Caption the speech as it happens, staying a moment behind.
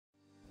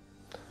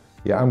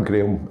Yeah, I'm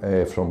Graham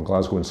from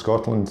Glasgow in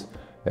Scotland.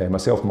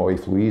 Myself and my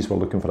wife Louise were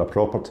looking for a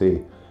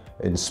property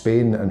in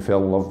Spain and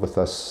fell in love with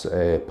this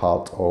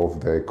part of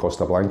the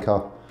Costa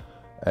Blanca.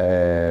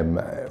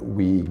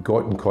 We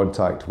got in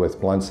contact with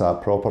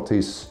Blansat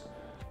Properties,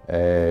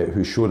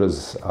 who showed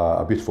us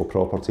a beautiful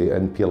property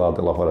in Pilar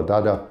de la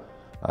Horadada,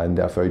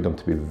 and I found them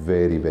to be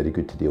very, very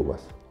good to deal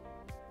with.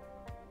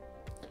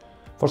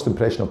 First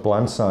impression of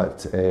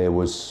Blansat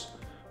was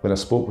when I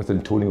spoke with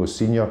Antonio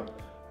Senior,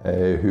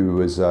 who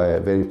was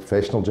a very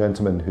professional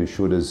gentleman who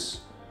showed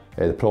us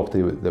the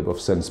property that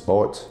we've since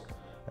bought.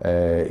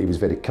 He was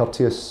very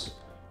courteous,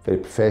 very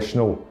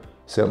professional,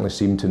 certainly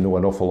seemed to know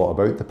an awful lot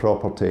about the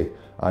property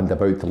and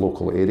about the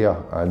local area,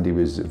 and he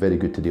was very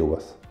good to deal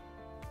with.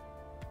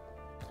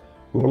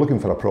 We were looking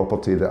for a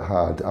property that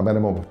had a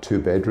minimum of 2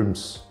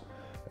 bedrooms.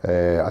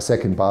 A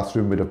second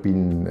bathroom would have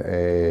been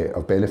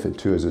of benefit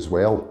to us as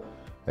well.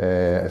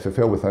 If it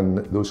fell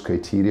within those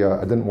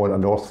criteria, I didn't want a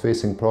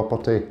north-facing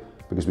property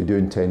because we do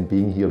intend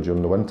being here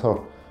during the winter,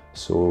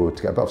 so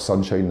to get a bit of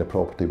sunshine in the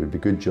property would be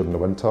good during the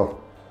winter.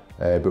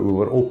 But we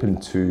were open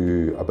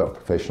to a bit of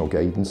professional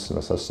guidance and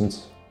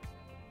assistance.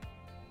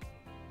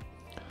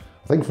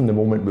 I think from the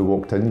moment we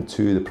walked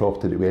into the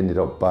property that we ended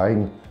up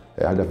buying,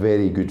 it had a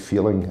very good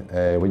feeling.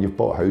 When you've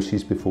bought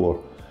houses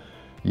before,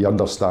 you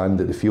understand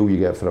that the feel you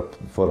get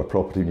for a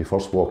property when you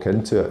first walk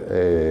into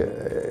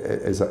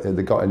it,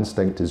 the gut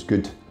instinct is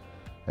good.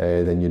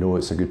 Then you know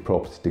it's a good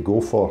property to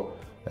go for.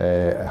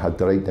 It had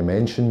the right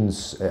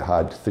dimensions. It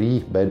had 3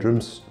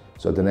 bedrooms,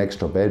 so it had an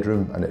extra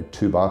bedroom, and it had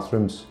 2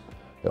 bathrooms.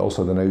 It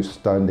also had an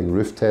outstanding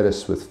roof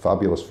terrace with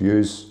fabulous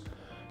views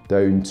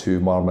down to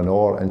Mar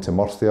Menor, into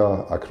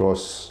Murcia,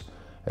 across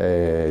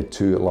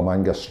to La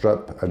Manga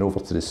Strip and over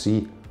to the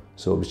sea.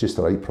 So it was just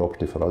the right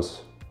property for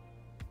us.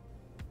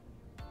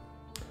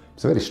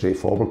 It's a very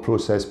straightforward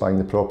process buying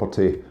the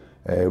property.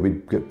 We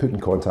got put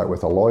in contact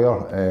with a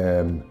lawyer,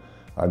 and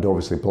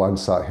obviously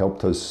Blansat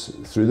helped us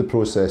through the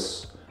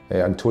process.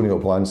 Antonio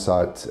at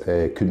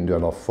Blansat couldn't do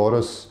enough for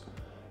us.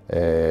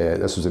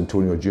 This was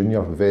Antonio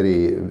Jr.,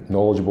 very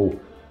knowledgeable,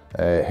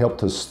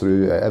 helped us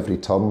through at every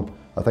turn.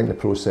 I think the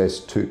process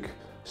took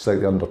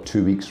slightly under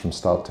 2 weeks from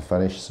start to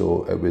finish,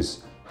 so it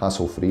was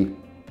hassle-free.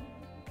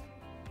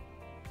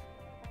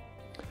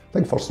 I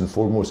think first and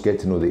foremost, get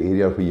to know the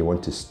area where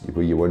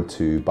you want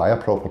to buy a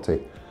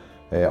property.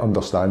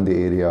 Understand the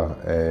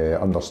area,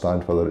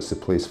 understand whether it's the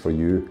place for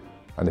you,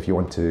 and if you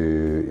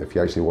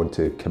actually want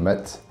to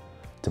commit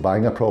to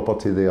buying a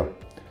property there.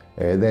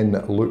 Then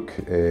look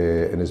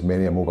in as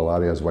many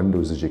Inmobiliaria's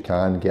windows as you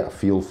can, get a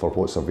feel for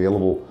what's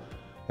available,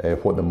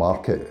 what the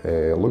market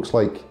looks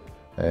like.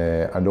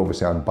 And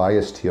obviously I'm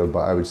biased here, but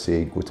I would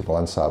say go to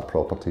Blansat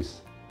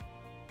Properties.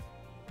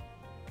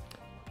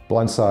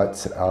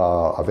 Blansat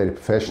are a very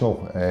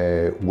professional,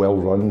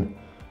 well-run,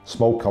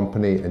 small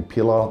company in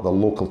Pilar. They're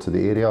local to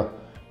the area.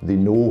 They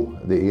know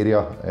the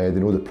area, they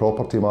know the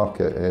property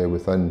market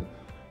within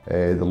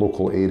the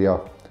local area,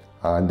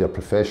 and they're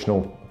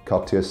professional,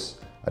 courteous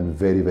and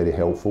very, very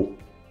helpful.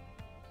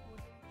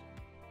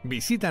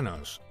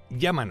 Visítanos,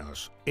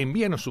 llámanos,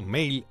 envíanos un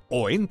mail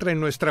o entra en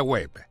nuestra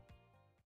web.